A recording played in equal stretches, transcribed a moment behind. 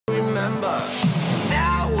remember.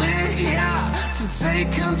 Now we're here to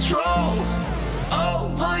take control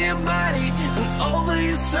over your body and over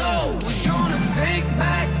your soul. We're gonna take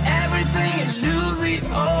back everything and lose it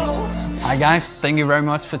all. Hi guys, thank you very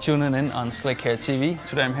much for tuning in on Slikhaar TV.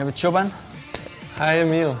 Today I'm here with Choban. Hi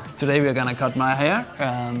Emil. Today we're gonna cut my hair.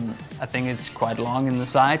 I think it's quite long in the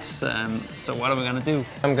sides. So what are we gonna do?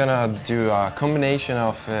 I'm gonna do a combination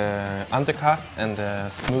of undercut and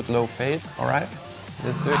smooth low fade. Alright,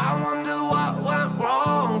 let's do it. I wonder what went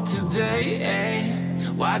wrong today, eh?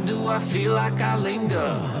 Why do I feel like I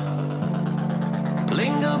linger?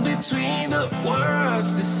 Linger between the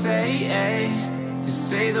words to say, eh? To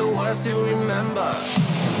say the words to remember.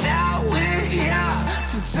 Now we're here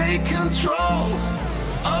to take control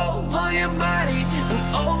over your body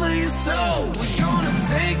and over your soul. We're gonna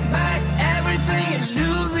take back everything and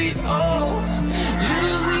lose it all.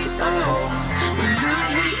 Lose it all.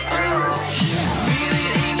 Lose it all. Feel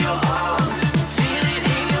it in your arms, feel it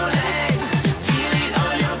in your legs, feel it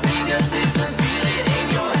on your fingertips and feel it in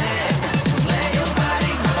your head. Just let your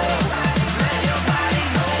body go, just let your body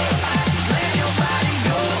go, just let your body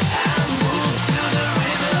go and move to the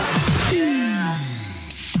rhythm.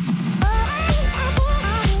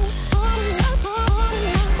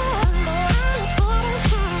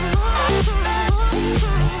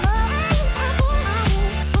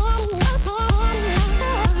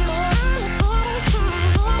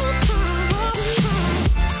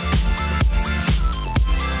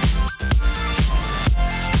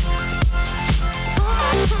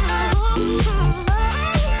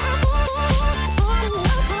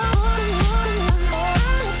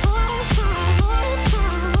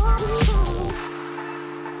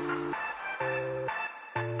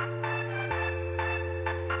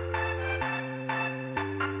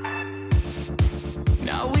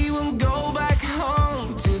 Now we won't go back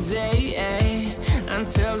home today, eh?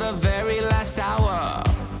 Until the very last hour.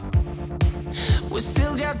 We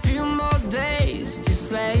still got a few more days to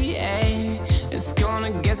slay, eh? It's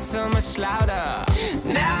gonna get so much louder.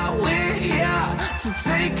 Now we're here to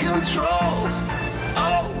take control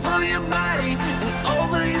over your body and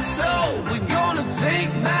over your soul. We're gonna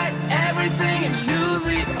take back everything and lose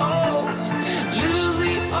it all. Lose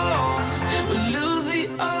it all. Lose it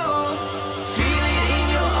all. Feel it in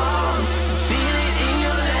your arms, feel it in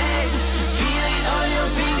your legs, feel it on your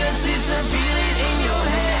fingertips and feel it in your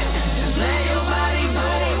head. Just let your body go,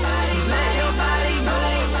 just let your body go,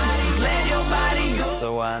 just let your body go. So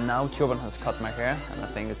now Choban has cut my hair and I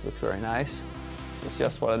think it looks very nice. It's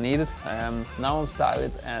just what I needed. Now I'll style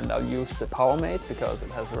it and I'll use the POWERMADE because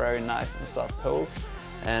it has a very nice and soft hold.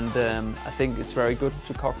 And I think it's very good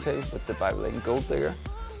to cocktail with the Vilain Gold Digger.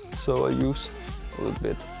 So I use a little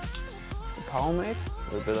bit of the POWERMADE,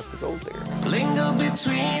 a little bit of the Gold Digger. Linger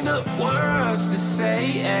between the words to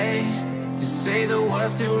say, eh? To say the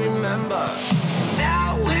words to remember.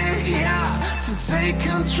 Now we're here to take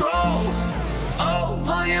control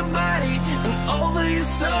over your body and over your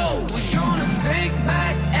soul. We're gonna take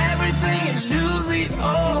back everything and lose it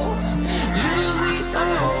all. Lose it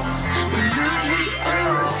all. Lose it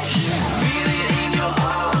all. Feel it in your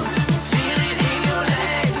arms, feel it in your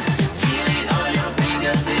legs, feel it on your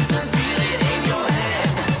fingertips and feel it in your head.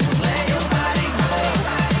 Just let your body go,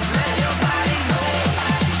 just let your body go,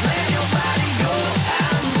 just let your body go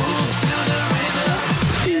and move to the rhythm.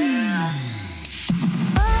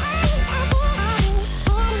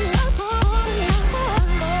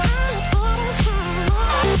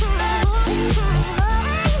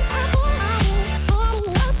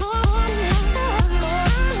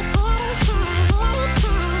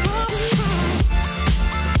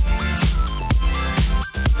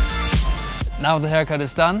 Now the haircut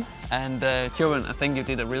is done and Choban, I think you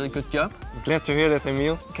did a really good job. Glad to hear that,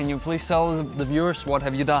 Emil. Can you please tell the viewers what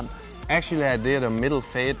have you done? Actually, I did a middle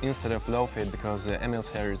fade instead of low fade because Emil's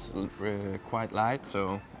hair is quite light,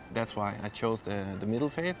 so that's why I chose the middle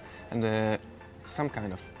fade and some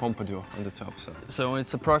kind of pompadour on the top. So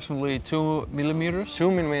it's approximately 2 millimeters?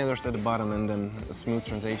 2 millimeters at the bottom and then a smooth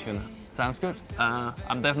transition. Sounds good.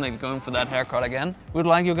 I'm definitely going for that haircut again. We'd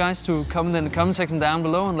like you guys to comment in the comment section down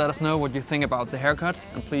below and let us know what you think about the haircut.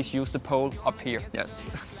 And please use the poll up here. Yes.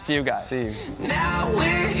 See you guys. See you. Now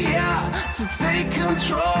we're here to take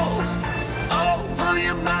control over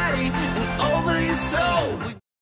your body and over your soul.